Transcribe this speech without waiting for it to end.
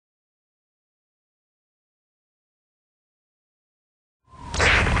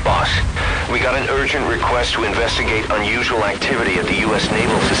We got an urgent request to investigate unusual activity at the U.S.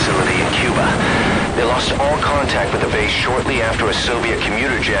 naval facility in Cuba. They lost all contact with the base shortly after a Soviet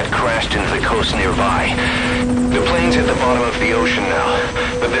commuter jet crashed into the coast nearby. The plane's at the bottom of the ocean now,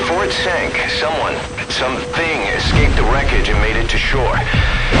 but before it sank, something escaped the wreckage and made it to shore.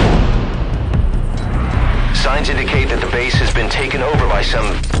 Signs indicate that the base has been taken over by some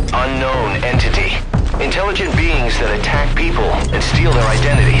unknown entity. Intelligent beings that attack people and steal their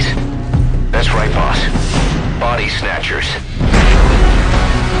identities. That's right, boss. Body snatchers.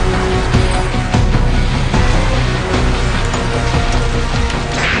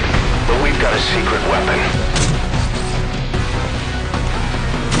 But we've got a secret weapon.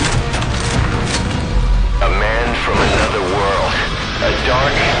 A man from another world. A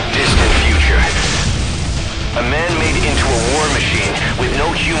dark, distant future. A man made into a war machine with no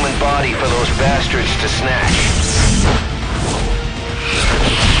human body for those bastards to snatch.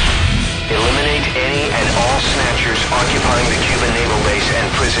 Eliminate any and all snatchers occupying the Cuban naval base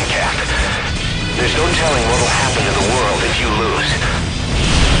and prison camp. There's no telling what'll happen to the world if you lose.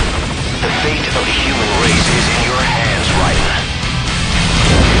 The fate of the human race is in your hands, Raiden.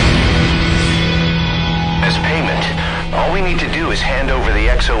 As payment, all we need to do is hand over the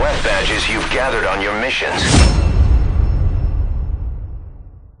XOF badges you've gathered on your missions.